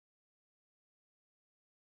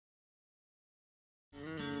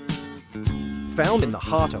Found in the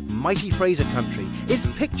heart of mighty Fraser country is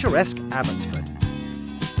picturesque Abbotsford.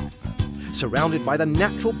 Surrounded by the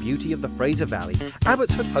natural beauty of the Fraser Valley,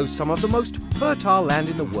 Abbotsford hosts some of the most fertile land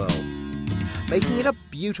in the world, making it a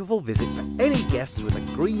beautiful visit for any guests with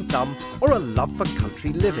a green thumb or a love for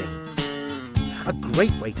country living. A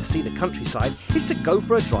great way to see the countryside is to go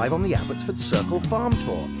for a drive on the Abbotsford Circle Farm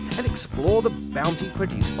Tour and explore the bounty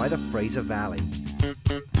produced by the Fraser Valley.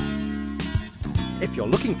 If you're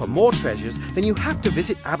looking for more treasures, then you have to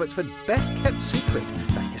visit Abbotsford's best kept secret,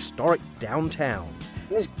 the historic downtown.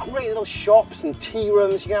 And there's great little shops and tea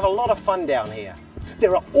rooms. You can have a lot of fun down here.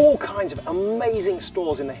 There are all kinds of amazing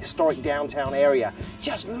stores in the historic downtown area.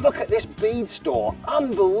 Just look at this bead store.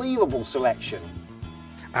 Unbelievable selection.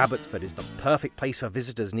 Abbotsford is the perfect place for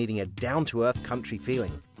visitors needing a down-to-earth country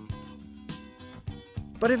feeling.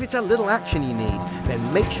 But if it's a little action you need,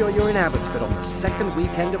 then make sure you're in Abbotsford on the second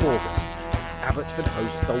weekend of August, as Abbotsford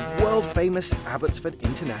hosts the world-famous Abbotsford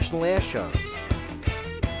International Air Show.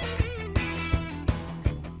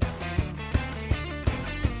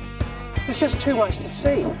 There's just too much to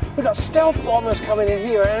see. We've got stealth bombers coming in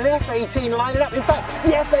here and an F-18 lining up. In fact,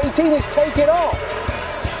 the F-18 is taking off.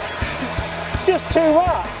 It's just too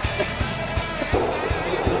much.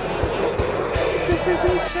 This is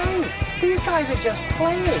insane. These guys are just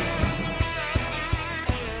playing.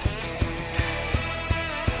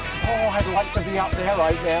 Oh, I'd like to be up there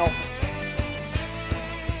right now.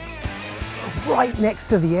 Right next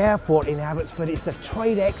to the airport in Abbotsford is the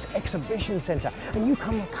TradeX Exhibition Centre, and you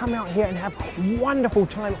come out here and have a wonderful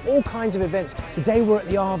time, all kinds of events. Today we're at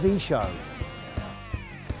the RV show.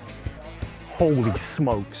 Holy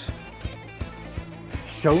smokes.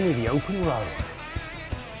 Show me the open road.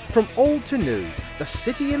 From old to new, the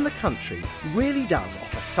city and the country really does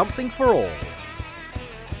offer something for all.